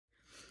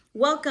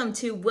Welcome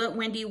to What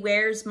Wendy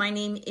Wears. My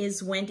name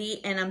is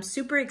Wendy and I'm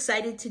super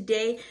excited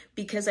today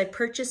because I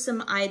purchased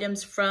some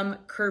items from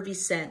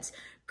Curvy.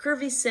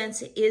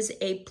 Curvy is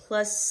a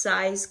plus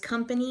size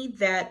company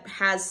that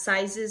has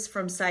sizes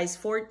from size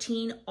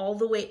 14 all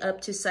the way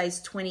up to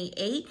size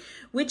 28,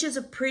 which is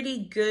a pretty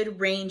good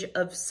range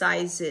of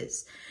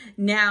sizes.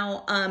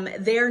 Now,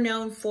 they're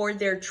known for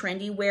their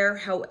trendy wear.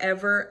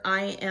 However,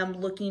 I am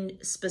looking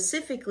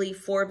specifically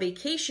for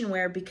vacation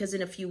wear because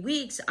in a few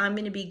weeks, I'm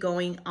going to be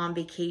going on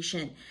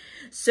vacation.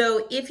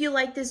 So if you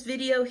like this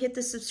video, hit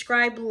the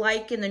subscribe,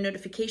 like, and the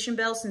notification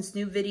bell since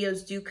new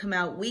videos do come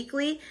out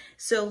weekly.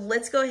 So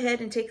let's go ahead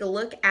and take a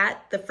look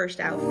at the first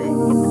outfit.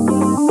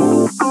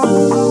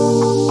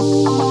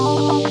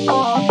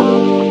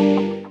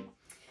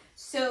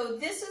 So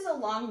this is a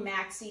long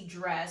maxi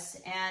dress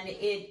and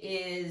it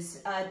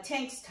is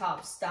tank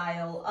top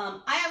style.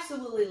 I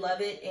absolutely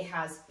love it. It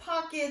has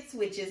pockets,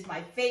 which is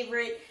my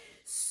favorite.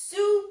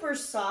 Super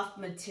soft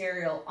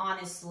material,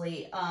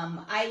 honestly.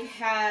 I've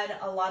had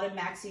a lot of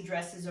maxi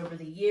dresses over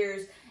the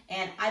years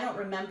and I don't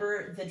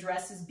remember the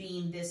dresses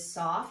being this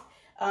soft.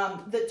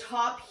 The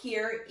top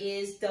here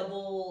is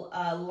double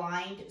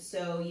lined,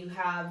 so you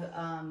have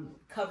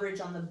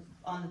coverage on the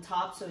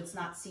top, so it's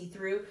not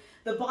see-through.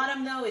 The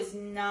bottom though is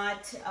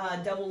not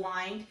double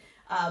lined,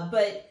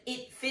 but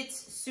it fits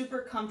super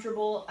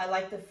comfortable. I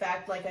like the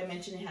fact, like I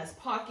mentioned, it has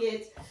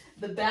pockets.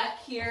 The back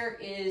here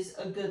is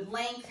a good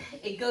length.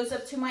 It goes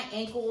up to my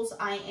ankles.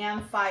 I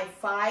am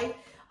 5'5".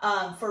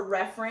 For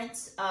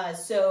reference,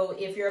 so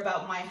if you're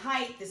about my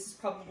height, this is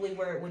probably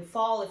where it would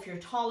fall. If you're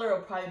taller,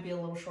 it'll probably be a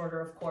little shorter,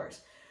 of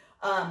course.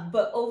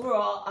 But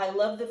overall, I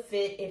love the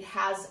fit. It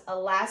has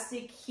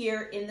elastic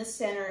here in the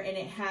center and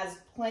it has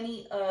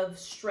plenty of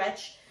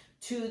stretch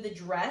to the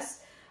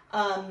dress.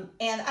 And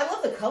I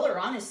love the color,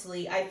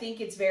 honestly. I think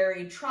it's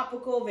very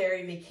tropical,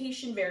 very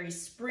vacation, very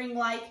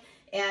spring-like,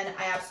 and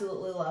I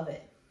absolutely love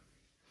it.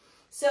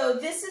 So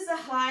this is a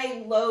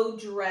high-low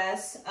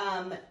dress,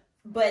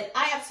 but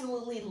I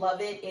absolutely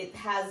love it. It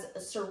has a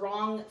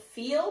sarong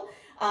feel,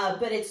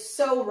 but it's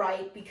so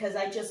right because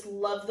I just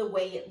love the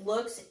way it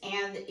looks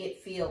and it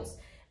feels.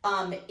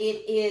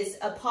 It is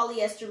a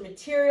polyester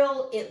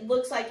material. It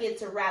looks like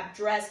it's a wrap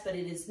dress, but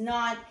it is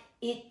not.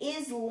 It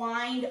is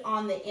lined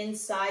on the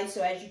inside,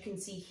 so as you can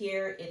see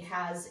here, it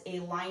has a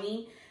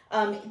lining.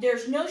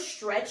 There's no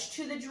stretch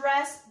to the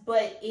dress,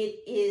 but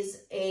it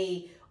is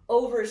a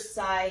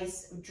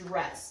oversized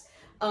dress.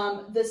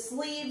 The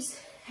sleeves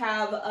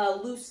have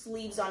loose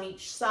sleeves on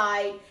each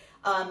side,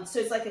 so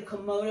it's like a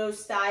kimono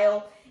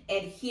style,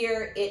 and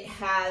here it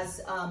has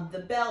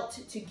the belt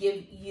to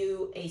give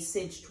you a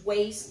cinched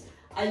waist.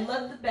 I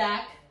love the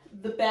back.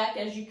 The back,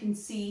 as you can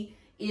see,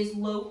 is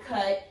low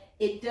cut.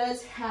 It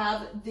does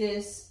have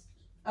this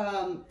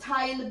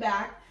tie in the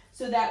back,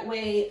 so that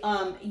way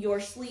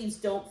your sleeves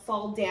don't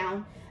fall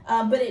down,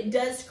 but it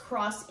does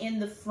cross in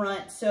the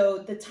front, so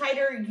the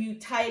tighter you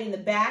tie it in the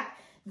back,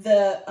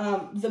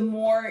 the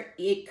more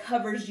it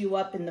covers you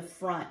up in the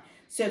front.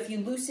 So if you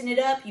loosen it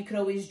up, you could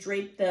always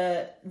drape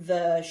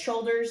the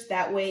shoulders.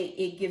 That way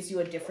it gives you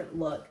a different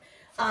look.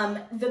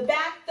 The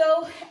back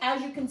though,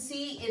 as you can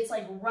see, it's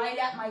like right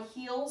at my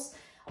heels.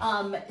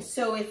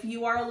 So if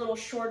you are a little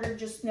shorter,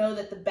 just know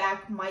that the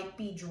back might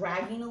be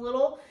dragging a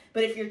little.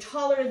 But if you're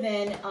taller,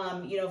 then,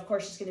 you know, of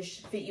course, it's going to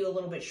fit you a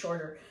little bit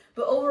shorter.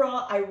 But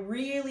overall, I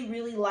really,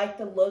 really like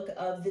the look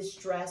of this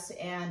dress,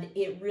 and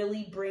it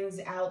really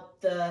brings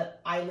out the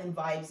island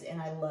vibes,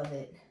 and I love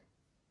it.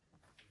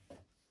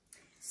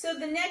 So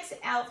the next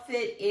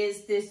outfit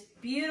is this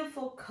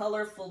beautiful,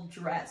 colorful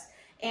dress,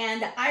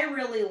 and I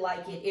really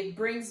like it. It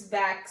brings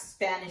back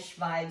Spanish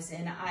vibes,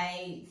 and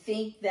I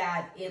think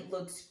that it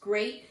looks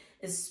great,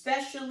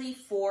 especially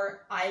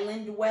for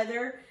island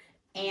weather,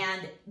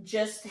 and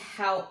just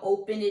how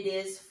open it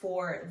is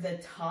for the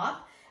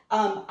top.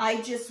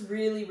 I just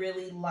really,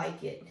 really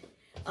like it.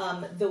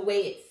 The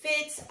way it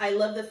fits, I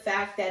love the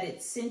fact that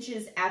it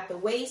cinches at the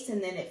waist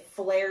and then it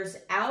flares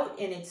out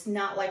and it's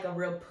not like a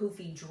real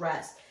poofy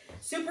dress.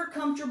 Super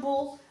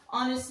comfortable.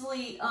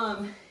 Honestly,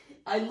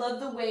 I love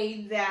the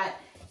way that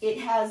it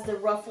has the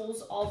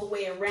ruffles all the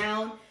way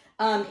around.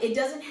 It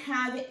doesn't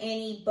have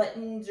any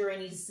buttons or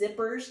any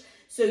zippers,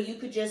 so you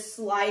could just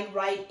slide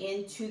right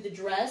into the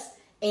dress.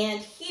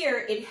 And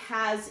here it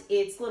has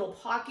its little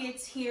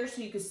pockets here,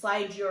 so you can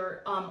slide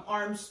your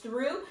arms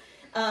through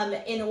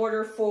in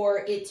order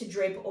for it to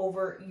drape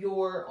over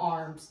your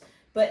arms.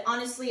 But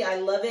honestly, I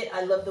love it.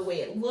 I love the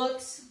way it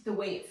looks, the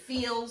way it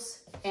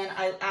feels, and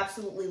I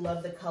absolutely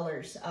love the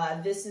colors.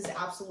 This is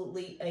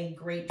absolutely a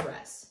great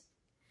dress.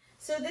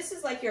 So this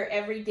is like your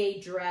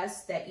everyday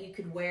dress that you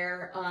could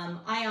wear.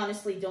 I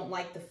honestly don't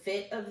like the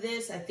fit of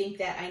this. I think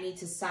that I need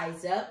to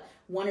size up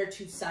 1 or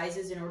 2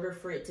 sizes in order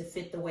for it to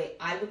fit the way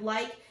I would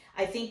like.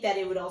 I think that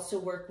it would also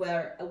work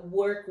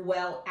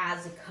well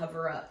as a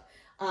cover-up.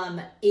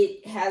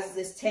 It has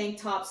this tank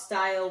top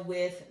style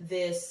with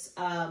this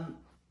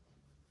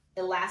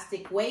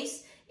elastic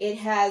waist. It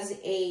has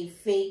a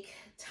fake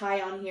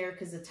tie on here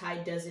because the tie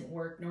doesn't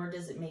work, nor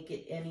does it make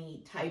it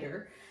any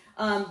tighter.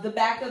 The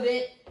back of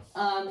it,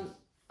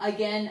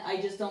 Again, I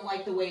just don't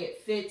like the way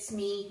it fits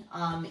me.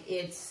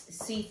 It's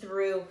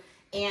see-through,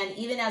 and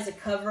even as a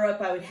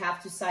cover-up, I would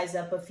have to size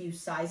up a few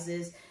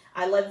sizes.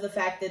 I love the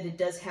fact that it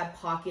does have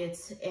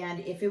pockets, and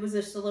if it was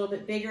just a little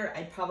bit bigger,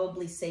 I'd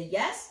probably say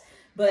yes,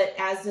 but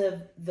as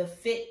of the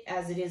fit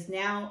as it is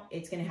now,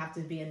 it's gonna have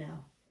to be a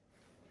no.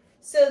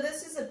 So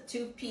this is a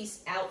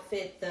two-piece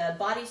outfit, the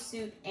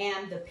bodysuit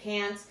and the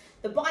pants.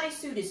 The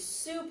bodysuit is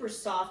super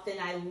soft, and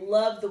I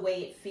love the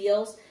way it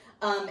feels.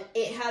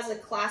 It has a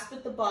clasp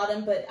at the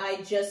bottom, but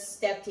I just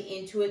stepped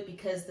into it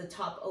because the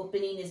top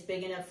opening is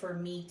big enough for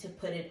me to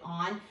put it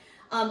on.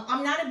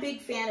 I'm not a big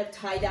fan of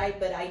tie-dye,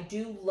 but I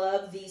do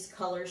love these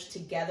colors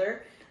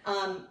together.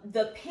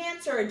 The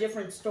pants are a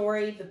different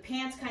story. The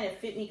pants kind of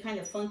fit me kind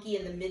of funky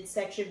in the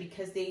midsection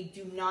because they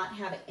do not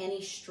have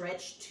any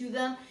stretch to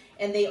them,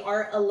 and they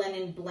are a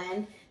linen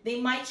blend. They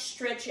might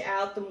stretch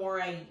out the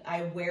more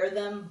I wear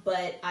them,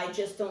 but I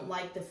just don't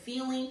like the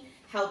feeling,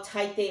 how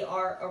tight they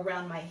are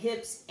around my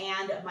hips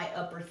and my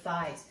upper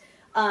thighs.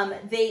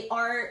 They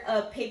are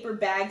a paper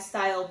bag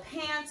style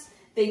pants.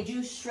 They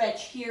do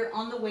stretch here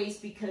on the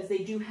waist because they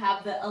do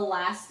have the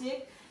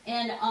elastic.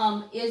 And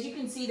as you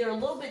can see, they're a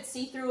little bit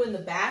see-through in the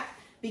back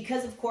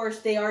because, of course,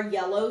 they are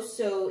yellow.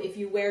 So if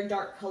you wear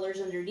dark colors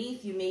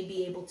underneath, you may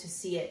be able to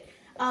see it.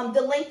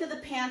 The length of the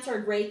pants are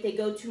great. They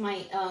go to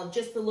my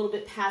just a little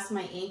bit past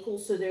my ankle,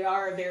 so they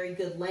are a very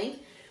good length.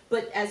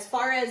 But as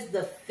far as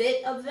the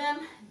fit of them,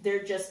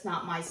 they're just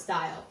not my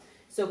style.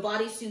 So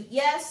bodysuit,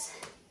 yes.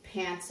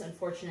 Pants,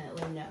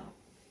 unfortunately, no.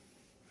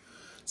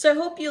 So I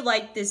hope you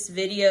liked this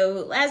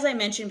video. As I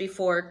mentioned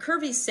before,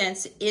 Curvy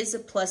Scents is a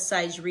plus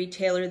size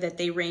retailer that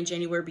they range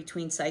anywhere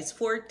between size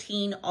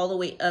 14 all the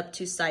way up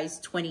to size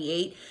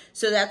 28.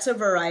 So that's a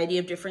variety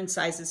of different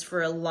sizes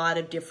for a lot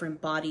of different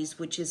bodies,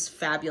 which is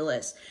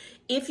fabulous.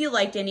 If you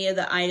liked any of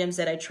the items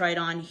that I tried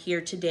on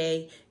here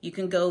today, you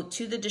can go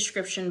to the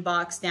description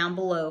box down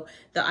below.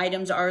 The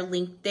items are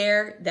linked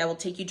there. That will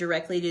take you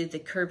directly to the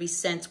Curvy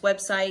Scents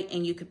website,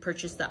 and you could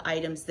purchase the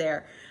items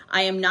there.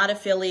 I am not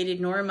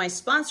affiliated, nor am I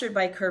sponsored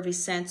by Curvy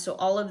Scents, so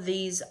all of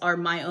these are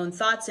my own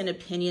thoughts and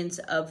opinions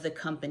of the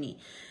company.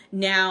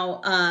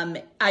 Now,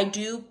 I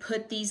do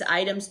put these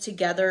items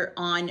together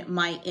on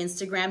my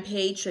Instagram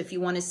page, so if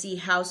you want to see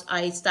how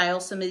I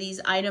style some of these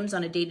items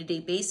on a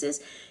day-to-day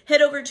basis,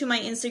 head over to my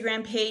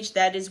Instagram page.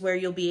 That is where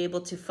you'll be able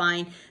to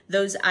find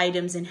those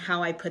items and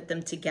how I put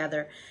them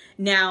together.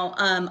 Now,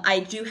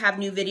 I do have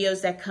new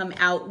videos that come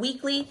out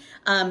weekly,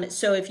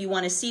 so if you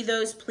want to see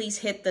those, please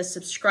hit the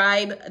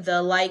subscribe,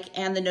 the like,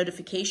 and the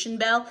notification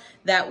bell.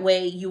 That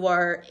way you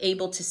are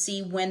able to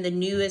see when the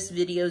newest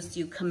videos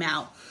do come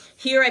out.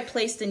 Here I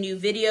placed a new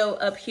video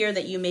up here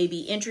that you may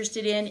be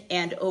interested in,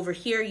 and over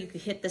here you can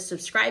hit the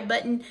subscribe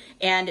button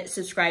and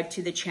subscribe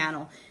to the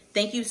channel.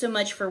 Thank you so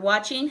much for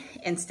watching,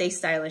 and stay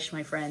stylish,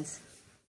 my friends.